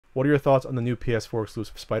what are your thoughts on the new PS4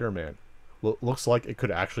 exclusive Spider-Man? Looks like it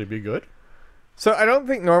could actually be good. So I don't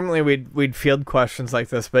think normally we'd field questions like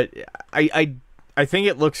this, but I think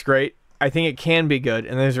it looks great. I think it can be good,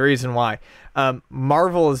 and there's a reason why.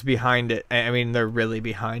 Marvel is behind it. I mean, they're really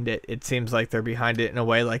behind it. It seems like they're behind it in a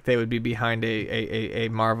way like they would be behind a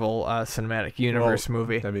Marvel Cinematic Universe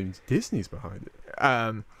movie. That means Disney's behind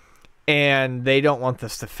it. And they don't want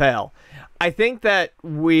this to fail. I think that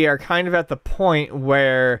we are kind of at the point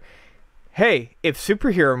where, hey, if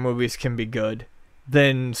superhero movies can be good,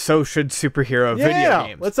 then so should superhero video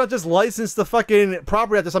games. Let's not just license the fucking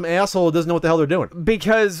property to some asshole who doesn't know what the hell they're doing.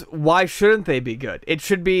 Because why shouldn't they be good? It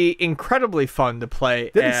should be incredibly fun to play.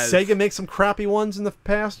 Didn't Sega make some crappy ones in the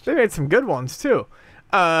past? They made some good ones too.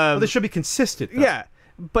 Well, they should be consistent, though. Yeah,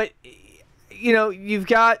 but you know, you've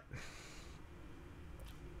got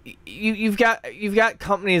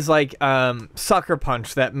companies like Sucker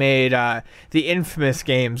Punch that made the infamous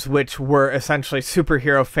games, which were essentially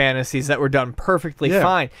superhero fantasies that were done perfectly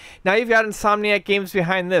fine. Now you've got Insomniac Games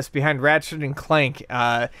behind this, behind Ratchet and Clank,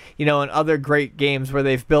 you know, and other great games where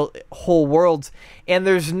they've built whole worlds, and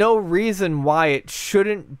there's no reason why it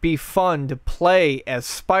shouldn't be fun to play as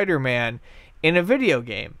Spider-Man in a video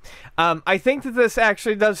game. I think that this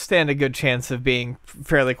actually does stand a good chance of being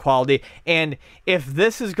fairly quality, and if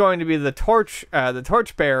this is going to be the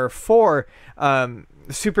torchbearer for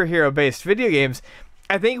superhero-based video games,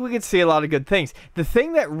 I think we could see a lot of good things. The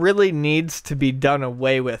thing that really needs to be done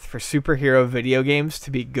away with for superhero video games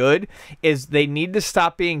to be good is they need to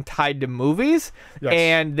stop being tied to movies,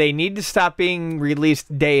 and they need to stop being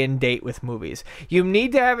released day and date with movies. You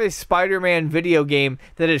need to have a Spider-Man video game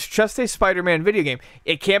that is just a Spider-Man video game.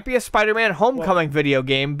 It can't be a Spider-Man Homecoming video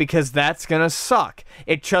game because that's going to suck.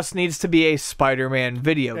 It just needs to be a Spider-Man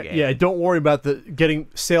video game. Yeah, don't worry about getting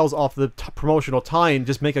sales off the promotional tie-in.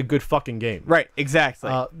 Just make a good fucking game. Right, exactly.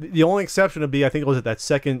 The only exception would be, I think it was that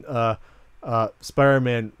second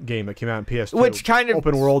Spider-Man game that came out on PS2, which kind of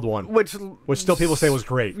open world one, which still people say was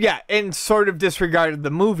great. Yeah, and sort of disregarded the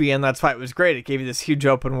movie, and that's why it was great. It gave you this huge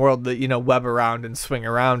open world that, you know, web around and swing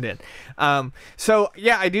around in. So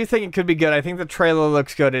yeah, I do think it could be good. I think the trailer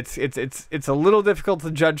looks good. It's a little difficult to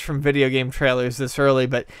judge from video game trailers this early,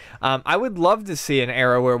 but I would love to see an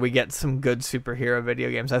era where we get some good superhero video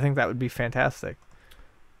games. I think that would be fantastic.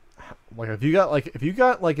 Like if you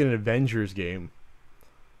got like an Avengers game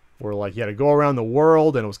where like you had to go around the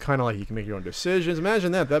world and it was kind of like you can make your own decisions.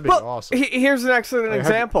 Imagine that. That'd be awesome. Here's an excellent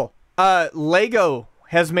example. Lego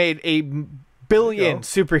has made a billion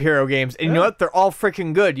superhero games, and you know what? They're all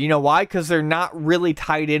freaking good. You know why? Because they're not really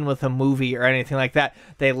tied in with a movie or anything like that.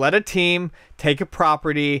 They let a team take a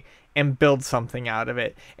property and build something out of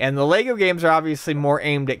it. And the Lego games are obviously more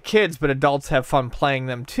aimed at kids, but adults have fun playing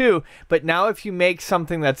them too. But now if you make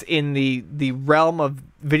something that's in the realm of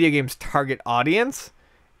video games target audience,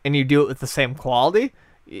 and you do it with the same quality,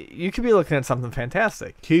 you could be looking at something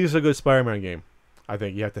fantastic. Keys a good Spider-Man game. I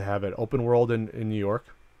think you have to have it open world in New York.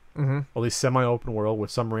 At least semi-open world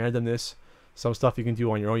with some randomness, some stuff you can do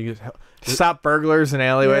on your own. You stop burglars in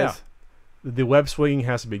alleyways. Yeah. The web swinging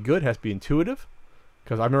has to be good, has to be intuitive.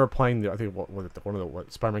 Because I remember playing I think one of the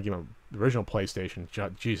Spider-Man game on the original PlayStation.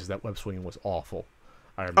 Jesus, that web swinging was awful.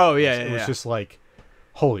 I remember it was just like,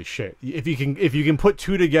 holy shit! If you can put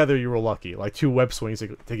two together, you were lucky. Like two web swings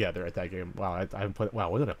together at that game. Wow, I haven't played. Wow,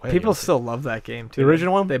 what did I play? People still love that game too. The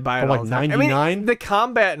original one, they buy it like all the time. 99. I mean, the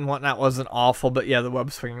combat and whatnot wasn't awful, but yeah, the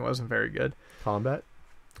web swinging wasn't very good. Combat.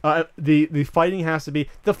 The fighting has to be.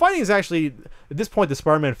 The fighting is actually at this point the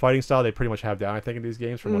Spider-Man fighting style they pretty much have down. I think in these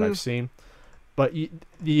games from what I've seen. But you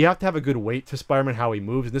have to have a good weight to Spider-Man, how he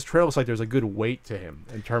moves. And this trailer looks like there's a good weight to him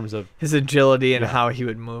in terms of his agility and how he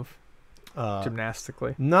would move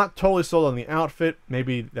gymnastically. Not totally sold on the outfit.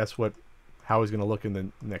 Maybe that's how he's going to look in the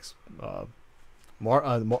next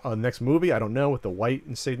next movie. I don't know, with the white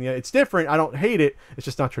insignia. It's different. I don't hate it. It's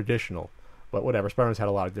just not traditional. But whatever. Spider-Man's had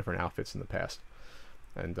a lot of different outfits in the past.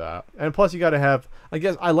 And plus you got to have, I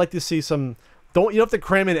guess I like to see some. You don't have to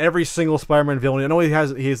cram in every single Spider-Man villain. I know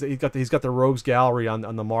he's got the Rogues Gallery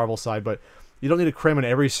on the Marvel side, but you don't need to cram in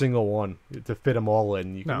every single one to fit them all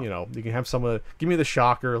in. You can you can have some of give me the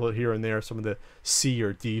Shocker here and there, some of the C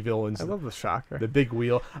or D villains. I love the Shocker. The big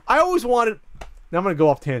wheel. I always wanted. Now I'm going to go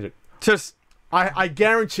off tangent. I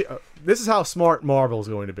guarantee this is how smart Marvel is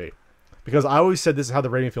going to be, because I always said this is how the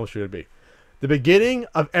rating film should be. The beginning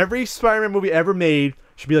of every Spider-Man movie ever made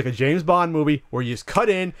should be like a James Bond movie where you just cut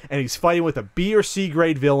in and he's fighting with a B or C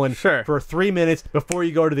grade villain for 3 minutes before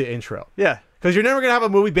you go to the intro. Yeah. Because you're never going to have a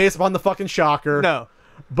movie based upon the fucking Shocker. No.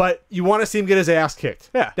 But you want to see him get his ass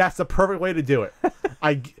kicked. Yeah. That's the perfect way to do it.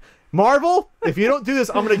 Marvel, if you don't do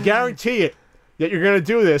this, I'm going to guarantee it. that you're going to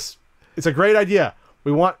do this. It's a great idea.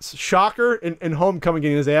 We want Shocker and Homecoming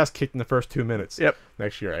getting his ass kicked in the first 2 minutes. Yep.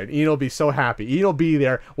 Next year, and Ian will be so happy. Ian will be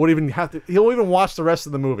there. Won't even have to. He'll even watch the rest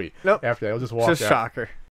of the movie. Nope. After that, he'll just walk Just out. Shocker.